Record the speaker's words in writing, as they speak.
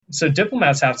So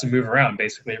diplomats have to move around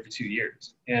basically every 2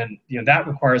 years. And, that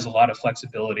requires a lot of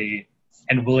flexibility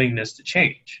and willingness to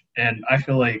change. And I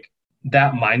feel like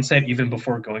that mindset, even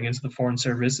before going into the Foreign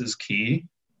Service, is key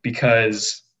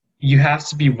because you have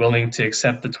to be willing to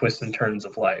accept the twists and turns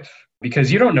of life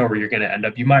because you don't know where you're going to end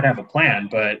up. You might have a plan,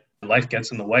 but life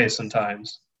gets in the way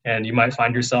sometimes. And you might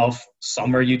find yourself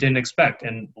somewhere you didn't expect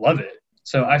and love it.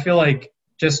 So I feel like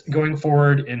just going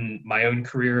forward in my own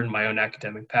career and my own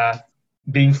academic path,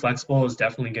 being flexible is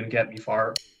definitely going to get me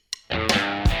far.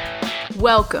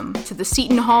 Welcome to the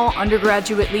Seton Hall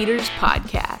Undergraduate Leaders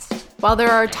Podcast. While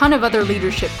there are a ton of other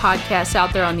leadership podcasts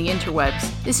out there on the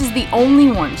interwebs, this is the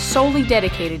only one solely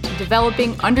dedicated to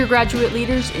developing undergraduate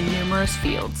leaders in numerous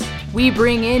fields. We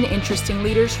bring in interesting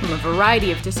leaders from a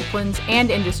variety of disciplines and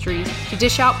industries to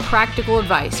dish out practical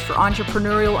advice for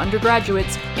entrepreneurial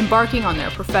undergraduates embarking on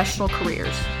their professional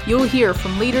careers. You'll hear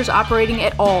from leaders operating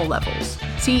at all levels,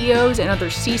 CEOs and other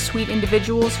C-suite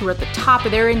individuals who are at the top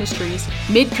of their industries,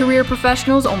 mid-career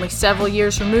professionals only several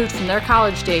years removed from their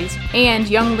college days, and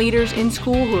young leaders in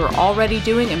school who are already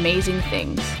doing amazing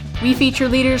things. We feature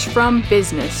leaders from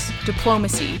business,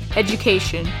 diplomacy,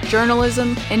 education,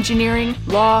 journalism, engineering,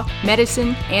 law,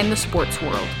 medicine, and the sports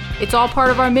world. It's all part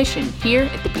of our mission here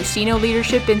at the Buccino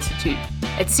Leadership Institute.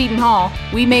 At Seton Hall,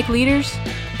 we make leaders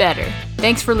better.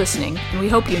 Thanks for listening, and we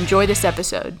hope you enjoy this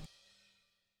episode.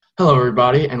 Hello,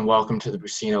 everybody, and welcome to the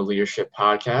Buccino Leadership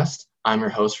Podcast. I'm your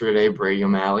host for today, Brady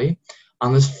O'Malley.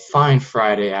 On this fine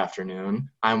Friday afternoon,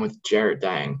 I'm with Jarrett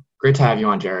Dang. Great to have you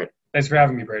on, Jarrett. Thanks for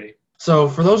having me, Brady. So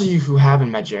for those of you who haven't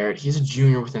met Jarrett, he's a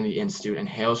junior within the Institute and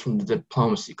hails from the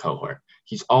diplomacy cohort.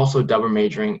 He's also double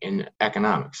majoring in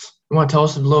economics. You want to tell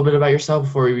us a little bit about yourself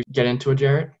before we get into it,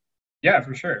 Jarrett? Yeah,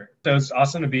 for sure. So it's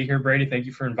awesome to be here, Brady. Thank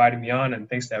you for inviting me on, and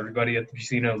thanks to everybody at the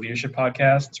Buccino Leadership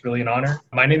Podcast. It's really an honor.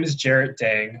 My name is Jarrett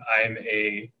Dang. I'm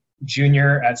a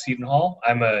junior at Seton Hall.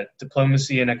 I'm a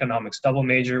diplomacy and economics double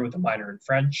major with a minor in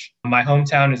French. My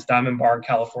hometown is Diamond Bar,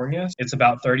 California. It's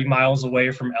about 30 miles away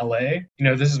from LA.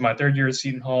 This is my third year at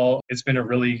Seton Hall. It's been a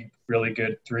really, really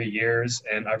good 3 years,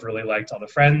 and I've really liked all the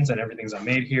friends and everything I've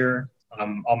made here.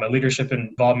 All my leadership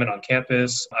involvement on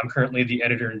campus. I'm currently the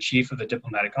editor-in-chief of the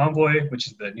Diplomatic Envoy, which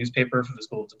is the newspaper for the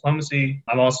School of Diplomacy.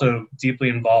 I'm also deeply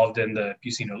involved in the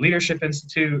Buccino Leadership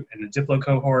Institute and the Diplo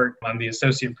cohort. I'm the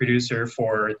associate producer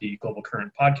for the Global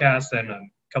Current podcast and a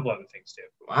couple other things too.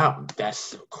 Wow,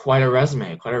 that's quite a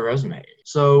resume.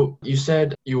 So you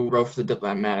said you wrote for the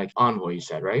Diplomatic Envoy, you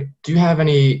said, right? Do you have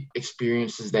any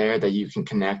experiences there that you can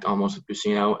connect almost with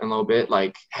Buccino in a little bit?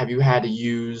 Like, have you had to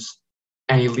use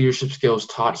any leadership skills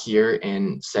taught here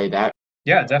and say that?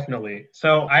 Yeah, definitely.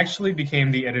 So I actually became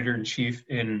the editor-in-chief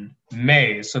in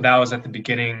May. So that was at the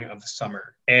beginning of the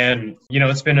summer. And,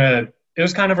 it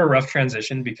was kind of a rough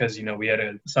transition because, we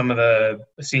had some of the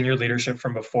senior leadership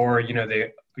from before,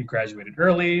 we graduated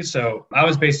early. So I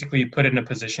was basically put in a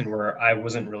position where I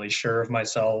wasn't really sure of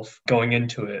myself going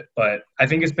into it. But I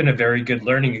think it's been a very good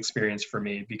learning experience for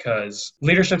me because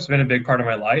leadership's been a big part of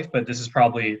my life, but this is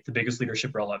probably the biggest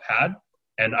leadership role I've had.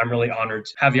 And I'm really honored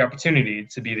to have the opportunity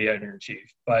to be the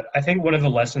editor-in-chief. But I think one of the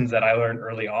lessons that I learned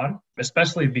early on,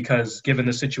 especially because given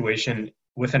the situation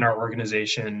within our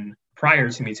organization prior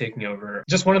to me taking over,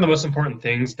 just one of the most important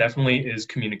things definitely is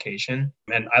communication.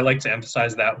 And I like to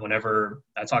emphasize that whenever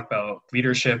I talk about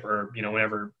leadership or,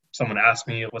 whenever someone asks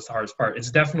me what's the hardest part,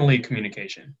 it's definitely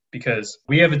communication because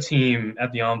we have a team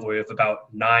at the Envoy of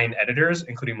about 9 editors,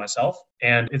 including myself.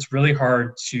 And it's really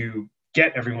hard to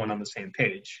get everyone on the same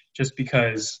page just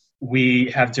because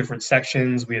we have different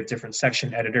sections, we have different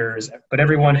section editors, but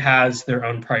everyone has their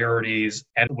own priorities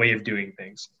and way of doing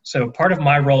things. So part of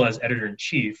my role as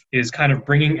editor-in-chief is kind of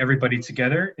bringing everybody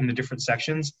together in the different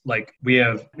sections. Like we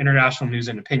have international news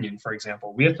and opinion, for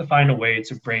example. We have to find a way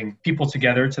to bring people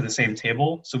together to the same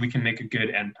table so we can make a good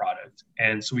end product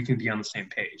and so we can be on the same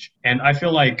page. And I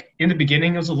feel like in the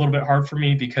beginning, it was a little bit hard for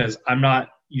me because I'm not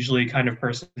usually kind of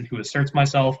person who asserts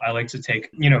myself. I like to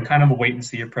take, kind of a wait and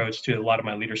see approach to a lot of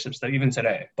my leadership stuff, even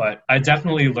today. But I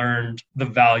definitely learned the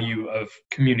value of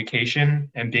communication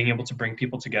and being able to bring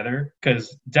people together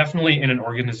because definitely in an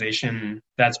organization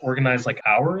that's organized like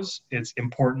ours, it's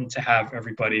important to have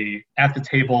everybody at the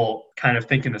table kind of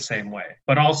thinking the same way.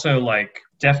 But also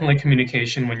definitely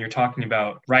communication when you're talking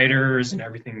about writers and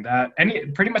everything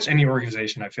pretty much any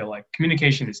organization, I feel like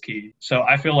communication is key. So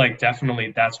I feel like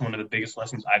definitely that's one of the biggest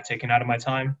lessons I've taken out of my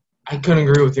time. I couldn't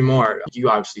agree with you more. You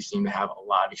obviously seem to have a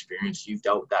lot of experience. You've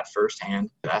dealt with that firsthand.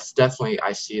 That's definitely,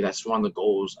 I see that's one of the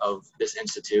goals of this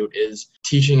institute is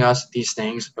teaching us these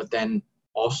things, but then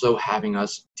also having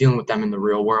us dealing with them in the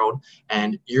real world.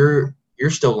 And you're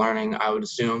still learning, I would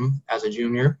assume, as a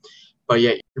junior. but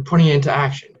yet you're putting it into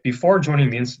action. Before joining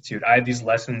the Institute, I had these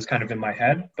lessons kind of in my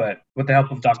head, but with the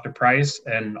help of Dr. Price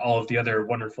and all of the other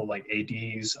wonderful like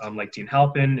ADs, like Dean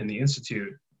Halpin and the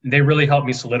Institute, they really helped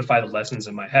me solidify the lessons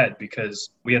in my head because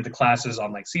we had the classes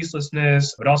on like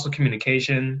ceaselessness, but also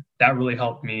communication. That really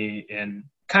helped me in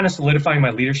kind of solidifying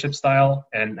my leadership style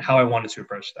and how I wanted to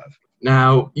approach stuff.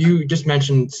 Now, you just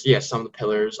mentioned, some of the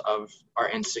pillars of our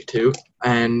institute,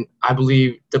 and I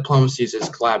believe diplomacy is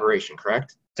collaboration,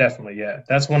 correct? Definitely, yeah.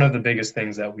 That's one of the biggest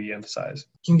things that we emphasize.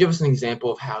 Can you give us an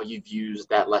example of how you've used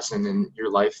that lesson in your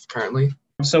life currently?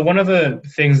 So one of the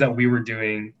things that we were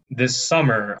doing this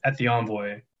summer at the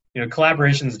Envoy,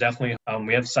 collaboration is definitely,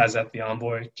 we emphasize at the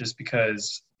Envoy just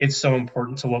because it's so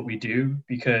important to what we do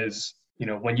because,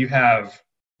 when you have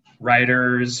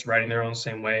writers writing their own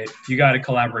same way, you got to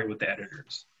collaborate with the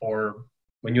editors. Or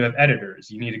when you have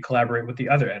editors, you need to collaborate with the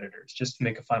other editors just to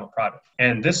make a final product.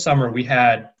 And this summer we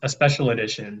had a special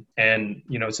edition and,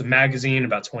 it's a magazine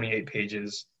about 28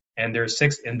 pages and there are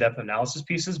 6 in-depth analysis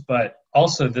pieces. But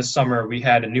also this summer we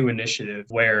had a new initiative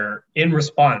where in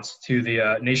response to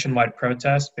the nationwide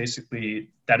protests, basically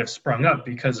that have sprung up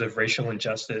because of racial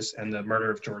injustice and the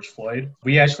murder of George Floyd,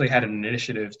 we actually had an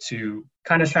initiative to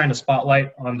kind of shine a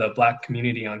spotlight on the Black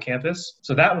community on campus.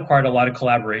 So that required a lot of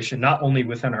collaboration, not only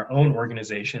within our own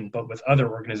organization, but with other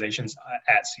organizations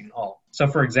at Seton Hall. So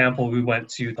for example, we went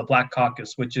to the Black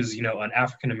Caucus, which is, an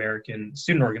African-American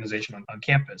student organization on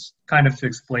campus, kind of to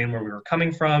explain where we were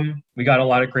coming from. We got a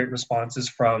lot of great responses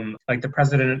from like the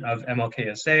president of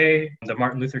MLKSA, the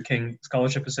Martin Luther King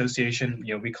Scholarship Association.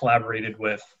 We collaborated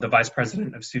with the vice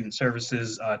president of student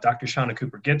services, Dr. Shauna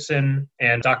Cooper Gibson,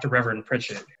 and Dr. Reverend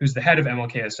Pritchett, who's the head of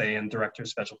MLKSA and director of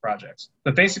special projects.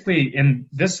 But basically in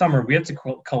this summer, we had to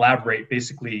collaborate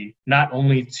basically not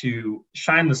only to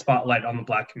shine the spotlight on the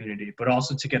Black community, but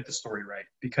also to get the story right.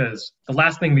 Because the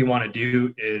last thing we want to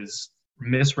do is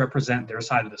misrepresent their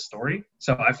side of the story.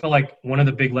 So I feel like one of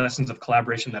the big lessons of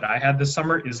collaboration that I had this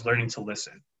summer is learning to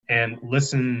listen and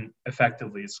listen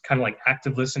effectively. It's kind of like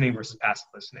active listening versus passive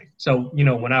listening. So, when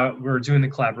we were doing the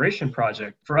collaboration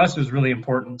project, for us, it was really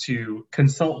important to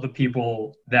consult the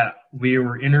people that we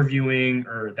were interviewing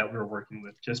or that we were working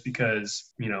with, just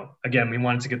because, again, we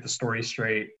wanted to get the story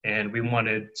straight and we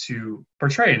wanted to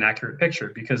portray an accurate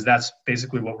picture because that's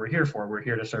basically what we're here for. We're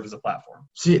here to serve as a platform.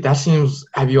 See,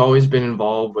 have you always been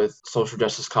involved with social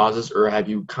justice causes or have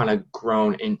you kind of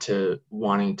grown into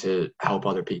wanting to help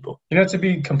other people? To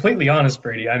be completely honest,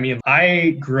 Brady, I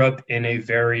grew up in a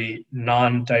very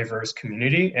non-diverse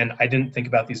community and I didn't think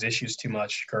about these issues too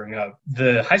much growing up.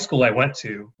 The high school I went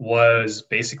to was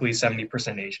basically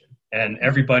 70% Asian. And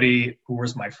everybody who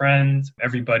was my friend,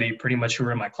 everybody pretty much who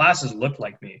were in my classes looked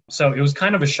like me. So it was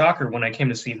kind of a shocker when I came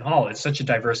to Seton Hall. It's such a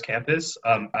diverse campus.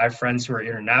 I have friends who are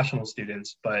international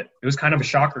students, but it was kind of a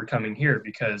shocker coming here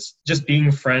because just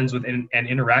being friends with and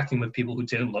interacting with people who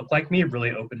didn't look like me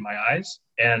really opened my eyes.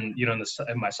 And,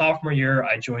 in my sophomore year,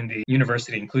 I joined the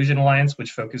University Inclusion Alliance,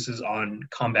 which focuses on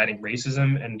combating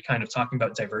racism and kind of talking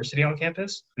about diversity on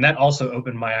campus. And that also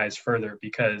opened my eyes further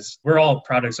because we're all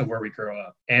products of where we grow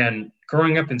up. And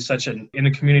growing up in in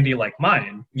a community like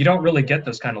mine, you don't really get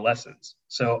those kind of lessons.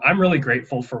 So I'm really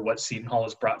grateful for what Seton Hall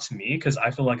has brought to me because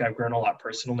I feel like I've grown a lot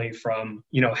personally from,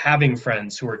 having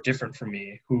friends who are different from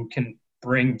me, who can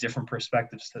bring different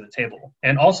perspectives to the table.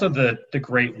 And also the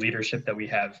great leadership that we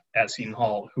have at Seton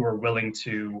Hall who are willing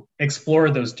to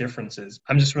explore those differences.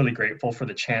 I'm just really grateful for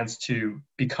the chance to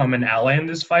become an ally in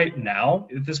this fight now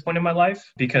at this point in my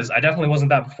life, because I definitely wasn't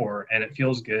that before. And it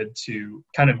feels good to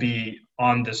kind of be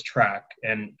on this track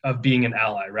and of being an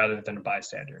ally rather than a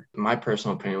bystander. My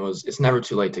personal opinion was it's never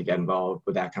too late to get involved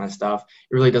with that kind of stuff.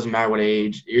 It really doesn't matter what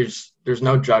age. There's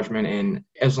no judgment, and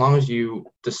as long as you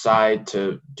decide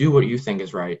to do what you think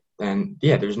is right, then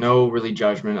there's no really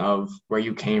judgment of where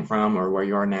you came from or where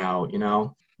you are now,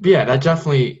 But that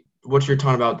definitely, what you're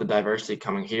talking about, the diversity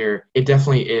coming here, it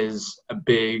definitely is a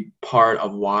big part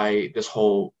of why this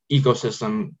whole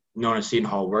ecosystem known as Seton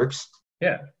Hall works.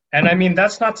 Yeah. And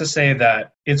that's not to say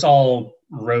that it's all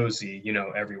rosy,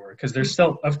 everywhere, because there's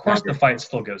still, of course, the fight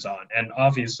still goes on. And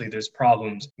obviously there's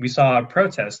problems. We saw a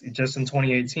protest just in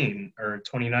 2018 or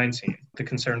 2019, the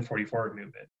Concern 44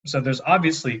 movement. So there's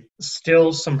obviously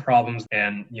still some problems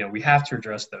and, we have to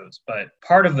address those. But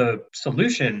part of the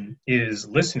solution is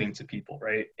listening to people,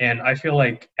 right? And I feel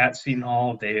like at Seton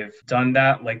Hall, they've done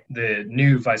that. Like the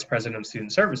new vice president of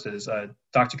student services,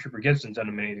 Dr. Cooper Gibson, done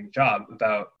an amazing job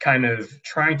about kind of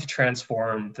trying to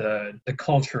transform the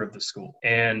culture of the school.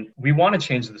 And we want to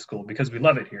change the school because we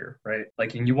love it here, right?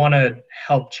 Like, and you want to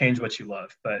help change what you love.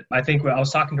 But I think I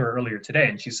was talking to her earlier today,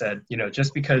 and she said,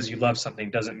 just because you love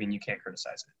something doesn't mean you can't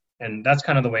criticize it. And that's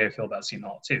kind of the way I feel about Seton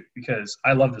Hall too, because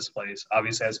I love this place.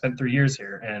 Obviously, I spent 3 years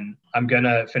here, and I'm going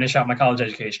to finish out my college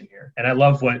education here. And I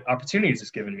love what opportunities it's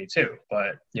given me too.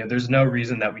 But, there's no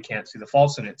reason that we can't see the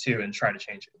faults in it too and try to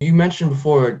change it. You mentioned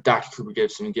before Dr. Cooper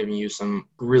Gibson giving you some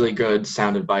really good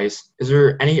sound advice. Is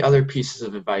there any other pieces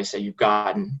of advice that you've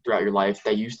gotten throughout your life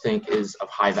that you think is of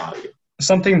high value?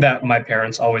 Something that my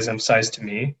parents always emphasized to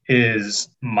me is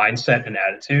mindset and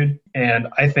attitude. And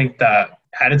I think that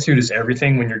attitude is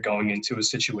everything when you're going into a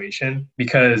situation,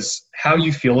 because how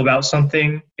you feel about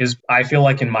something is, I feel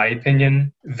like, in my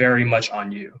opinion, very much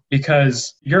on you,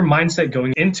 because your mindset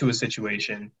going into a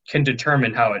situation can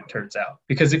determine how it turns out.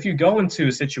 Because if you go into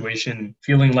a situation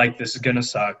feeling like this is going to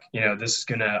suck,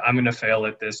 I'm going to fail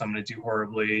at this, I'm going to do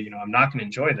horribly, I'm not going to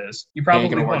enjoy this, you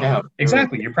probably won't.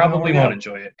 Exactly. You probably won't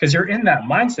enjoy it because you're in that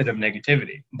mindset of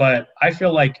negativity. But I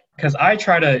feel like, because I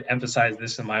try to emphasize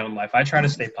this in my own life, I try to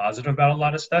stay positive about a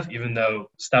lot of stuff, even though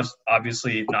stuff's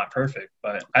obviously not perfect.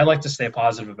 But I like to stay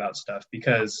positive about stuff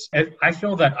because I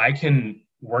feel that I can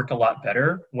work a lot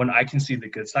better when I can see the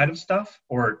good side of stuff,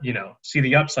 or, see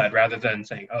the upside, rather than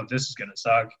saying, oh, this is going to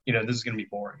suck, this is going to be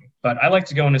boring. But I like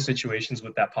to go into situations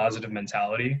with that positive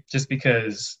mentality, just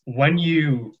because when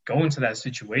you go into that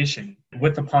situation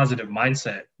with a positive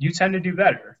mindset, you tend to do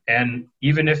better. And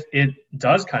even if it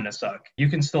does kind of suck, you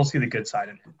can still see the good side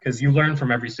in it, because you learn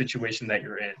from every situation that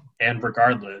you're in. And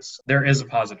regardless, there is a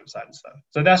positive side of stuff.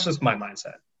 So that's just my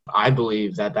mindset. I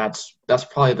believe that that's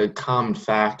probably the common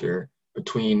factor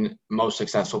between most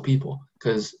successful people,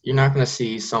 because you're not going to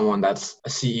see someone that's a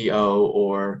CEO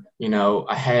or,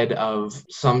 a head of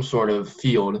some sort of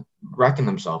field wrecking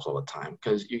themselves all the time,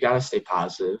 because you got to stay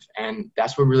positive. And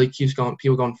that's what really keeps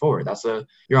people going forward.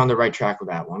 You're on the right track with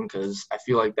that one, because I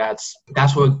feel like that's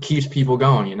what keeps people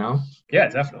going, Yeah,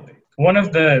 definitely. One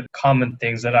of the common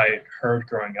things that I heard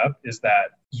growing up is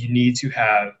that you need to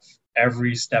have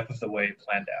every step of the way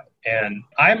planned out. And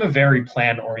I'm a very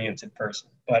plan-oriented person,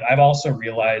 but I've also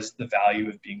realized the value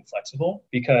of being flexible,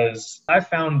 because I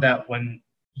found that when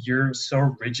you're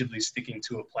so rigidly sticking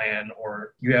to a plan,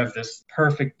 or you have this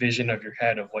perfect vision of your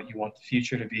head of what you want the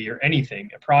future to be, or anything,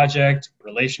 a project,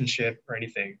 relationship, or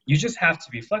anything, you just have to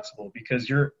be flexible,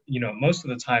 because most of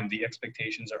the time the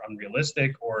expectations are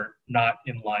unrealistic or not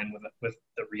in line with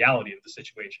the reality of the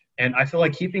situation. And I feel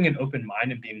like keeping an open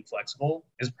mind and being flexible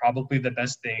is probably the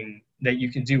best thing that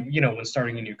you can do, when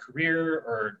starting a new career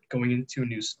or going into a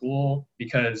new school.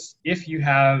 Because I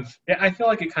feel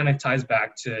like it kind of ties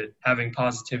back to having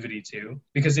positivity too,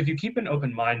 because if you keep an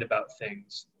open mind about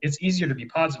things, it's easier to be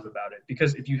positive about it.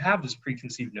 Because if you have this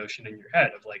preconceived notion in your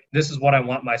head of like, this is what I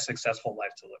want my successful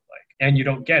life to look like, and you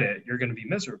don't get it, you're going to be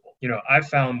miserable. I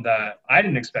found that I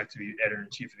didn't expect to be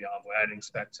editor-in-chief of the Envoy. I didn't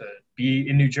expect to be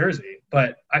in New Jersey,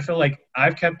 but I feel like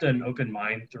I've kept an open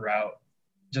mind throughout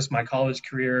just my college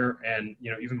career and,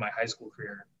 even my high school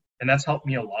career. And that's helped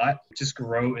me a lot just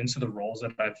grow into the roles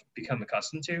that I've become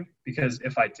accustomed to. Because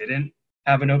if I didn't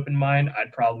have an open mind,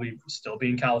 I'd probably still be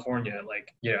in California,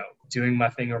 doing my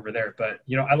thing over there. But,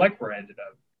 I like where I ended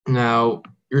up. Now,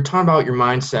 you were talking about your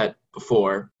mindset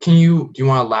before. Do you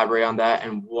want to elaborate on that,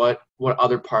 and what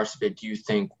other parts of it do you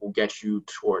think will get you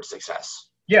towards success?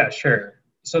 Yeah, sure.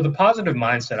 So the positive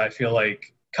mindset, I feel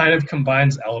like, kind of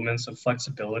combines elements of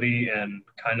flexibility and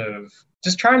kind of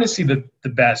just trying to see the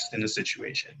best in a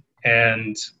situation.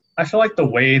 And I feel like the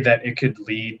way that it could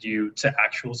lead you to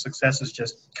actual success is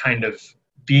just kind of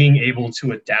being able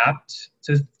to adapt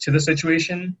to the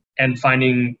situation and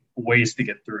finding ways to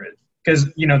get through it.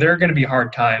 Because, there are going to be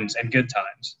hard times and good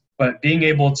times, but being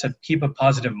able to keep a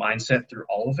positive mindset through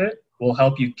all of it will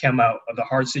help you come out of the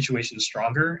hard situations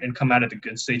stronger and come out of the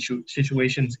good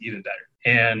situations even better.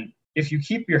 And if you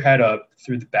keep your head up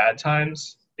through the bad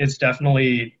times, it's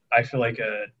definitely, I feel like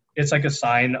it's like a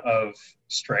sign of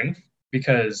strength,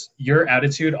 because your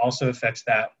attitude also affects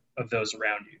that of those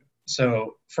around you.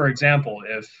 So, for example,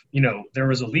 if, there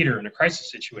was a leader in a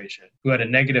crisis situation who had a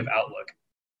negative outlook,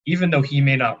 even though he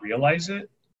may not realize it,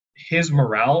 his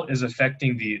morale is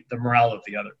affecting the morale of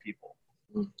the other people.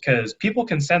 Because people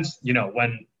can sense,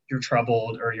 when you're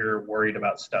troubled or you're worried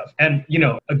about stuff. And,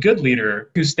 a good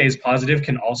leader who stays positive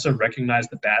can also recognize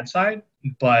the bad side,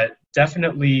 but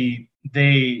definitely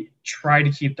they try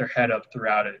to keep their head up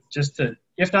throughout it, just to,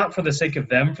 if not for the sake of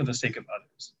them, for the sake of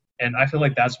others. And I feel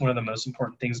like that's one of the most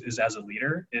important things is as a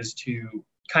leader is to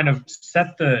kind of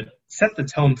set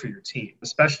the tone for your team,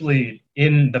 especially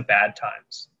in the bad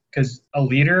times. Because a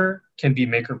leader can be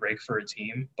make or break for a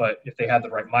team. But if they have the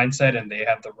right mindset and they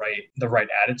have the right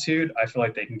attitude, I feel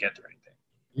like they can get through anything.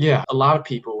 Yeah, a lot of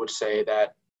people would say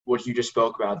that what you just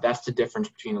spoke about, that's the difference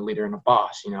between a leader and a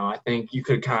boss. I think you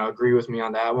could kind of agree with me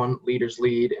on that one. Leaders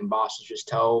lead and bosses just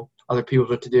tell other people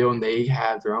what to do, and they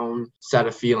have their own set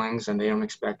of feelings and they don't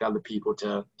expect other people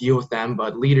to deal with them.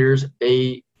 But leaders,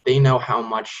 they know how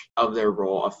much of their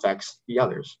role affects the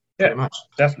others. Pretty much.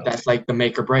 Definitely. That's like the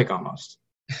make or break almost.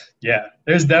 Yeah,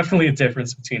 there's definitely a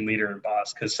difference between leader and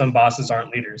boss, because some bosses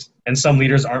aren't leaders and some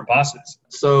leaders aren't bosses.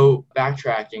 So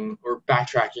backtracking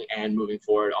and moving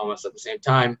forward almost at the same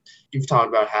time, you've talked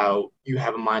about how you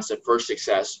have a mindset for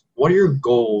success. What are your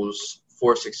goals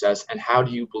for success, and how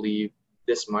do you believe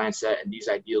this mindset and these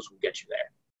ideals will get you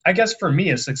there? I guess for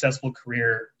me, a successful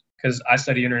career, because I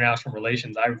study international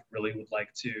relations, I really would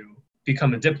like to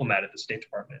become a diplomat at the State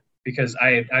Department, because I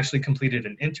had actually completed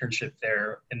an internship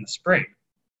there in the spring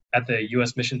at the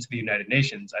U.S. mission to the United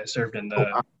Nations. I served in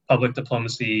the public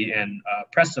diplomacy and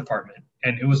press department,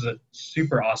 and it was a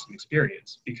super awesome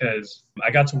experience because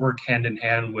I got to work hand in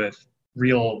hand with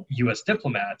real U.S.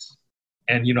 diplomats,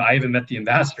 and I even met the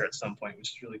ambassador at some point,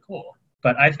 which is really cool.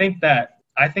 But I think that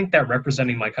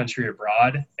representing my country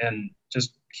abroad and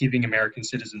just keeping American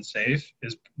citizens safe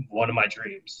is one of my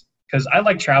dreams, because I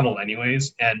like travel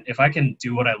anyways, and if I can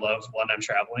do what I love when I'm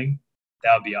traveling,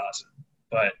 that would be awesome.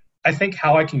 But I think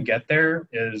how I can get there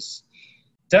is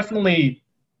definitely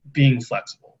being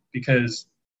flexible, because,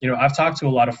 I've talked to a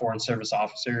lot of foreign service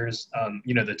officers,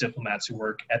 the diplomats who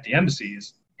work at the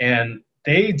embassies, and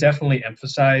they definitely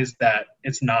emphasize that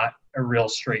it's not a real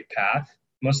straight path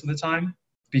most of the time,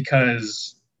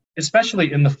 because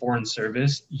especially in the foreign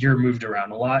service, you're moved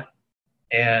around a lot.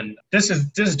 And this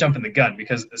is jumping the gun,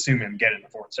 because assuming I'm getting the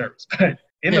foreign service, but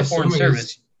in the foreign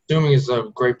service, assuming is a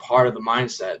great part of the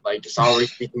mindset. Like, just already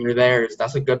speaking you're there,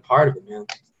 that's a good part of it, man.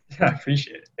 I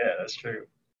appreciate it. Yeah, that's true.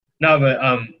 No, but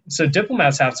so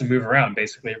diplomats have to move around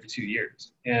basically every 2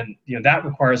 years. And, that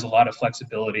requires a lot of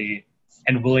flexibility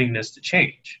and willingness to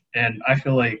change. And I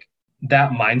feel like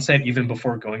that mindset, even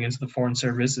before going into the foreign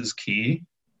service, is key,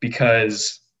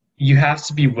 because you have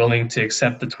to be willing to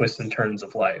accept the twists and turns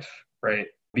of life, right?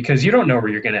 Because you don't know where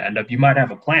you're going to end up. You might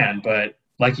have a plan, but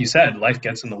like you said, life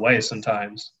gets in the way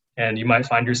sometimes, and you might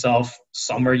find yourself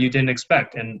somewhere you didn't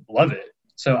expect and love it.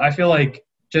 So I feel like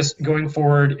just going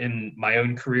forward in my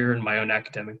own career and my own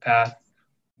academic path,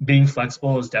 being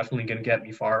flexible is definitely going to get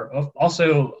me far.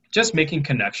 Also, just making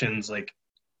connections, like,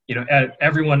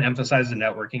 everyone emphasizes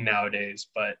networking nowadays,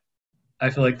 but I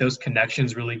feel like those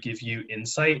connections really give you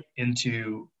insight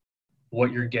into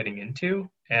what you're getting into.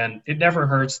 And it never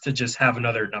hurts to just have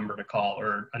another number to call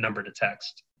or a number to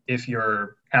text if you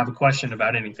have a question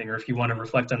about anything, or if you want to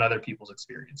reflect on other people's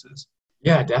experiences.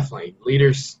 Yeah, definitely.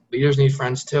 Leaders need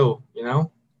friends too,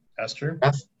 That's true.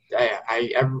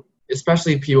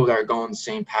 Especially people that are going the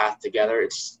same path together.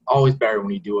 It's always better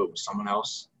when you do it with someone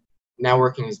else.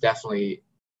 Networking is definitely,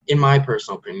 in my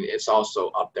personal opinion, it's also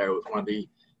up there with one of the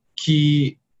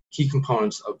key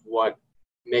components of what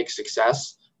makes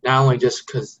success, not only just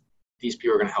because these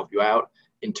people are going to help you out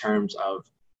in terms of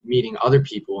meeting other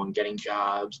people and getting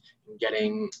jobs and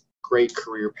getting great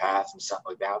career paths and stuff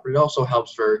like that, but it also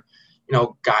helps for,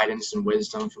 guidance and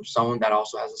wisdom from someone that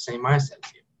also has the same mindset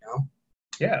as you,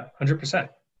 Yeah, 100%.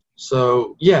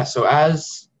 So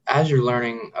as you're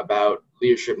learning about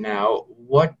leadership now,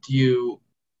 what do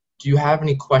you have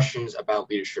any questions about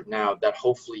leadership now that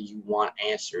hopefully you want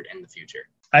answered in the future?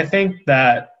 I think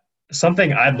that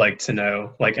something I'd like to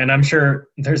know, and I'm sure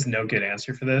there's no good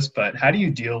answer for this, but how do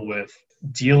you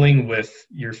dealing with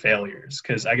your failures?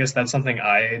 Because I guess that's something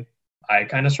I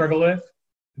kind of struggle with,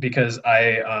 because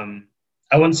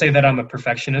I wouldn't say that I'm a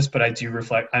perfectionist, but I do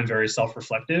reflect. I'm very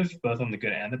self-reflective, both on the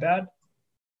good and the bad.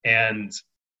 And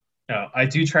I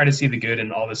do try to see the good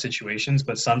in all the situations,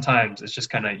 but sometimes it's just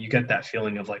kind of, you get that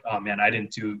feeling of like, oh man, I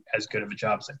didn't do as good of a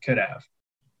job as I could have.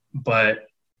 But,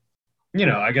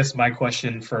 I guess my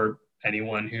question for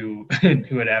anyone who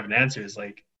would have an answer is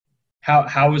like,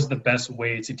 how is the best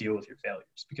way to deal with your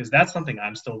failures? Because that's something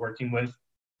I'm still working with.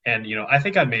 And, I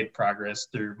think I've made progress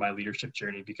through my leadership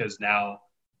journey, because now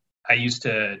I used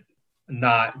to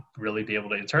not really be able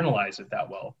to internalize it that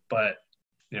well. But,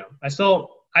 I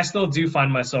still do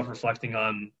find myself reflecting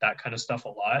on that kind of stuff a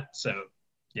lot. So,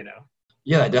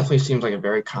 Yeah, that definitely seems like a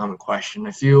very common question.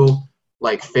 I feel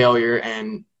like failure,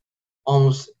 and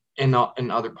almost in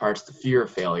other parts, the fear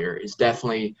of failure is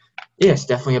definitely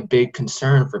a big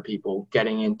concern for people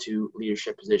getting into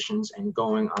leadership positions and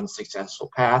going on a successful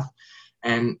path.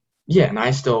 And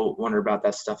I still wonder about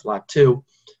that stuff a lot too.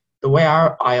 The way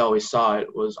I always saw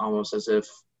it was almost as if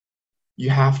you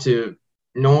have to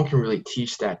no one can really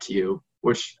teach that to you,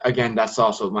 which, again, that's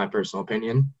also my personal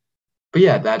opinion. But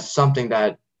yeah, that's something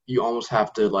that you almost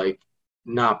have to like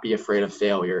not be afraid of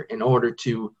failure in order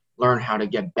to learn how to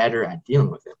get better at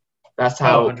dealing with it. That's Oh,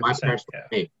 how my 100%. parents Yeah.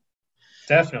 taught me.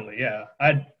 Definitely. Yeah.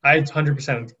 I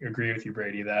 100% agree with you,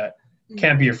 Brady, that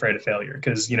can't be afraid of failure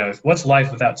because, what's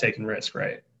life without taking risk,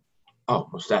 right? Oh,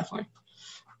 most definitely.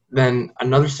 Then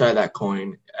another side of that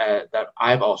coin that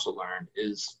I've also learned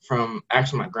is from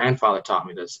actually my grandfather taught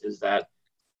me this is that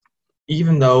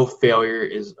even though failure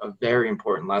is a very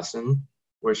important lesson,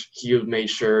 which he made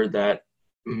sure that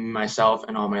myself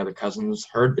and all my other cousins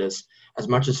heard this, as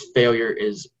much as failure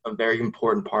is a very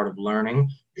important part of learning,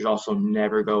 you should also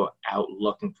never go out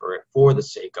looking for it for the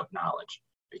sake of knowledge,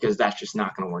 because that's just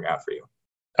not going to work out for you.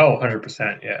 Oh,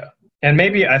 100%. Yeah. And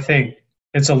maybe I think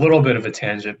it's a little bit of a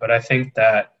tangent, but I think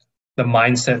that the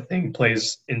mindset thing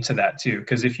plays into that too.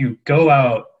 Because if you go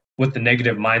out with the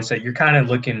negative mindset, you're kind of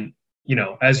looking,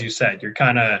 as you said, you're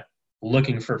kind of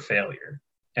looking for failure.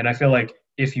 And I feel like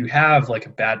if you have like a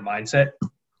bad mindset,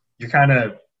 you're kind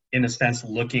of, in a sense,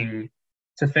 looking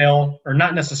to fail, or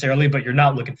not necessarily, but you're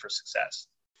not looking for success.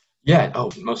 Yeah,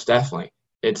 oh, most definitely.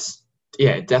 It's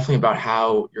definitely about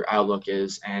how your outlook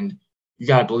is, and you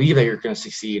got to believe that you're going to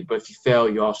succeed. But if you fail,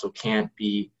 you also can't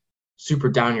be super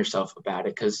down yourself about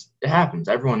it, because it happens.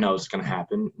 Everyone knows it's going to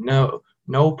happen.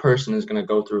 No person is going to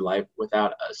go through life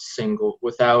without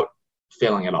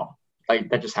failing at all. Like,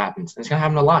 that just happens. And it's going to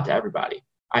happen a lot to everybody.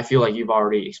 I feel like you've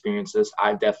already experienced this.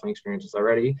 I've definitely experienced this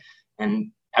already.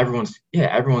 And everyone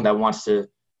that wants to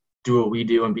do what we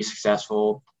do and be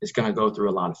successful is going to go through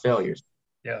a lot of failures.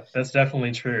 Yeah, that's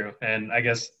definitely true. And I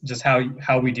guess just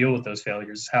how we deal with those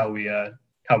failures is how we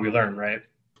learn, right?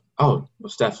 Oh,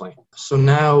 most definitely. So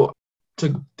now,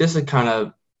 this is kind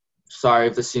of, sorry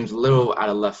if this seems a little out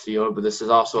of left field, but this is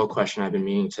also a question I've been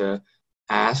meaning to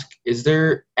ask.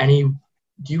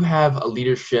 Do you have a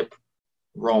leadership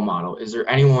role model? Is there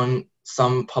anyone,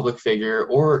 some public figure,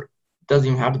 or it doesn't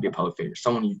even have to be a public figure,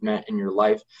 someone you've met in your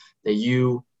life that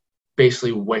you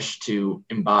basically wish to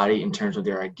embody in terms of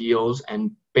their ideals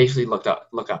and basically look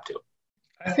up to?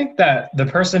 I think that the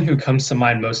person who comes to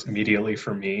mind most immediately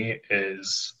for me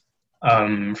is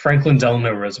Franklin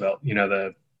Delano Roosevelt,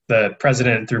 the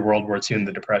president through World War II and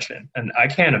the Depression. And I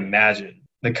can't imagine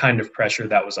the kind of pressure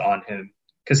that was on him,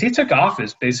 because he took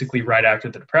office basically right after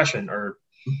the Depression, or,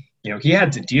 he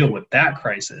had to deal with that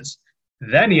crisis.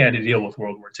 Then he had to deal with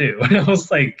World War II. And I was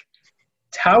like,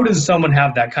 how does someone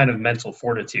have that kind of mental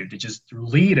fortitude to just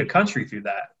lead a country through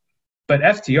that? But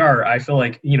FDR, I feel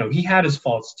like, he had his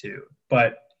faults too.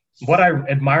 But what I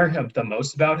admire the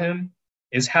most about him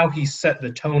is how he set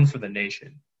the tone for the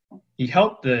nation. He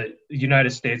helped the United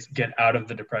States get out of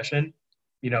the Depression,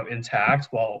 intact,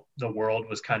 while the world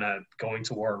was kind of going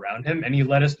to war around him, and he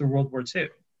led us through World War II.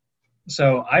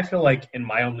 So I feel like in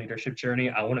my own leadership journey,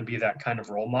 I want to be that kind of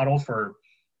role model for,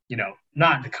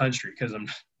 not the country, because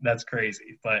that's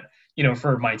crazy, but,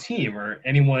 for my team or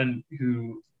anyone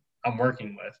who I'm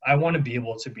working with. I want to be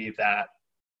able to be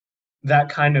that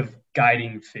kind of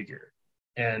guiding figure,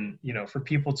 and, for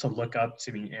people to look up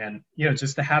to me, and,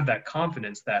 just to have that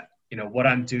confidence that, what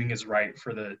I'm doing is right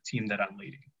for the team that I'm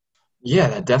leading.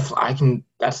 Yeah,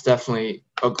 that's definitely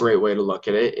a great way to look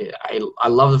at it. I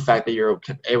love the fact that you're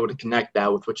able to connect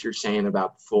that with what you're saying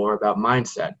about before about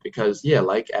mindset, because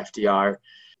like FDR,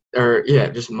 or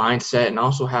just mindset, and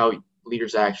also how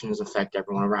leaders' actions affect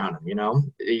everyone around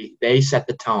them. They set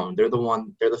the tone. They're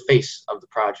the face of the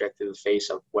project. They're the face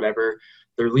of whatever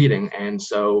they're leading. And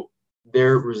so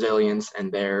their resilience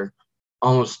and their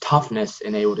almost toughness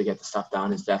in able to get the stuff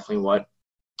done is definitely what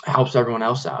helps everyone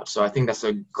else out. So I think that's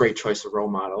a great choice of role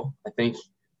model. I think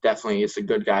definitely it's a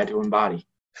good guy to embody.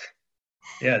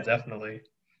 Yeah, definitely.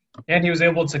 And he was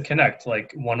able to connect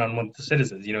like one-on-one with the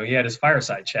citizens. He had his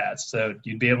fireside chats, so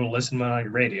you'd be able to listen to him on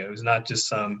your radio. It was not just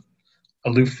some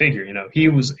aloof figure. He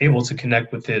was able to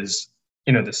connect with his,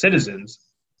 the citizens,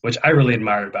 which I really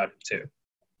admired about him too.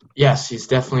 Yes, he's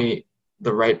definitely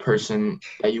the right person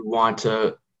that you want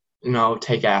to,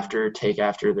 take after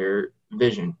their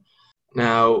vision.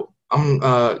 Now, I'm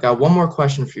got one more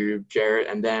question for you, Jarrett,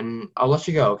 and then I'll let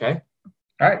you go, okay?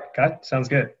 All right, got it. Sounds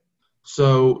good.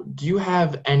 So, do you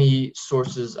have any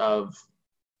sources of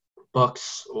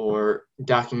books or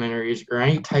documentaries or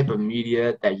any type of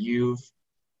media that you've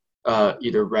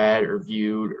either read or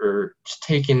viewed or just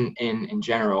taken in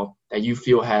general that you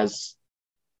feel has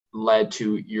led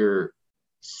to your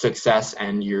success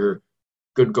and your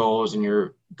good goals and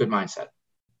your good mindset?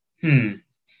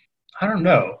 I don't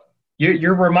know.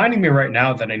 You're reminding me right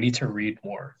now that I need to read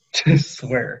more. I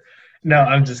swear. No,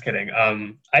 I'm just kidding.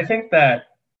 I think that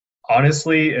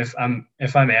Honestly, if I'm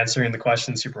answering the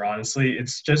question super honestly,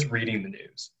 it's just reading the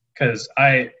news, because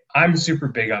I'm super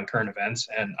big on current events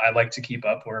and I like to keep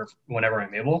up whenever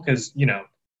I'm able, because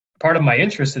part of my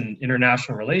interest in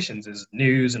international relations is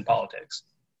news and politics.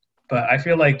 But I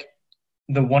feel like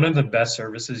one of the best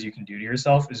services you can do to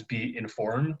yourself is be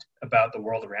informed about the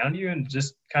world around you, and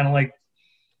just kind of like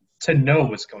to know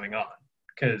what's going on,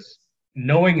 because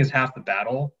knowing is half the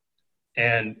battle.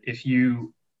 And if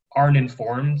you aren't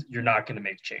informed, you're not going to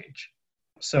make change.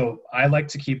 So I like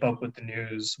to keep up with the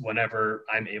news whenever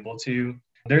I'm able to.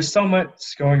 There's so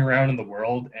much going around in the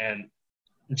world, and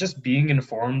just being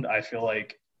informed, I feel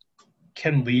like,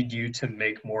 can lead you to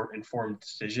make more informed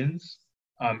decisions.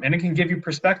 And it can give you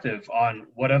perspective on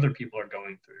what other people are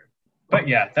going through. But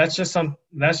yeah, that's just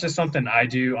something I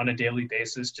do on a daily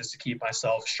basis, just to keep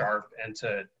myself sharp and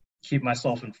to keep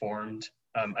myself informed.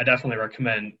 I definitely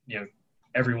recommend,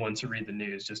 everyone to read the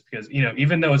news, just because,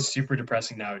 even though it's super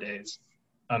depressing nowadays,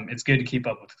 it's good to keep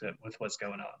up with what's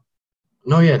going on.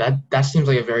 No, yeah, that seems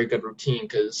like a very good routine,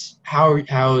 because how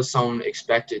is someone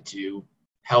expected to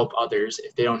help others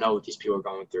if they don't know what these people are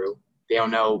going through? They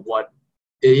don't know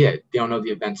they don't know the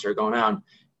events that are going on.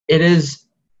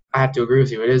 I have to agree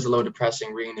with you, it is a little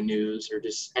depressing reading the news or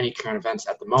just any current events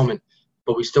at the moment,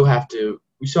 but we still have to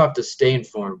stay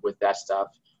informed with that stuff,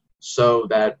 so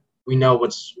that we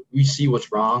see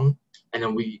what's wrong, and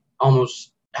then we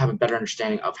almost have a better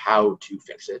understanding of how to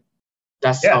fix it.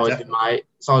 It's always been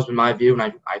my view, and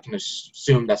I can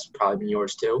assume that's probably been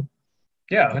yours too.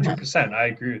 Yeah, 100%. I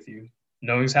agree with you.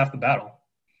 Knowing's half the battle.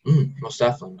 Most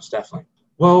definitely.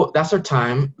 Well, that's our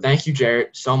time. Thank you, Jarrett,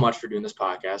 so much for doing this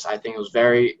podcast. I think it was a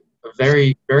very,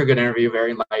 very good interview,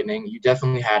 very enlightening. You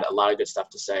definitely had a lot of good stuff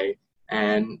to say.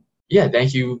 And yeah,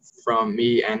 thank you from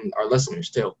me and our listeners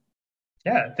too.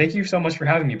 Yeah, thank you so much for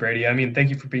having me, Brady. I mean, thank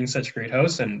you for being such a great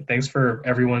host, and thanks for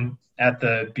everyone at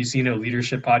the Buccino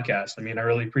Leadership Podcast. I mean, I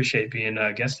really appreciate being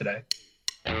a guest today.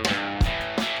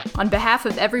 On behalf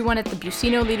of everyone at the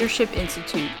Buccino Leadership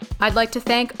Institute, I'd like to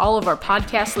thank all of our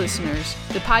podcast listeners,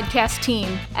 the podcast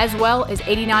team, as well as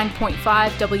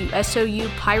 89.5 WSOU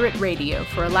Pirate Radio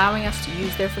for allowing us to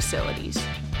use their facilities.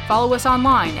 Follow us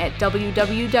online at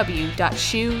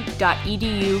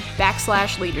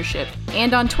www.shu.edu/leadership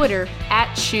and on Twitter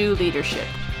 @ShuLeadership.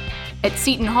 At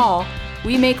Seton Hall,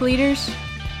 we make leaders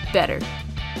better.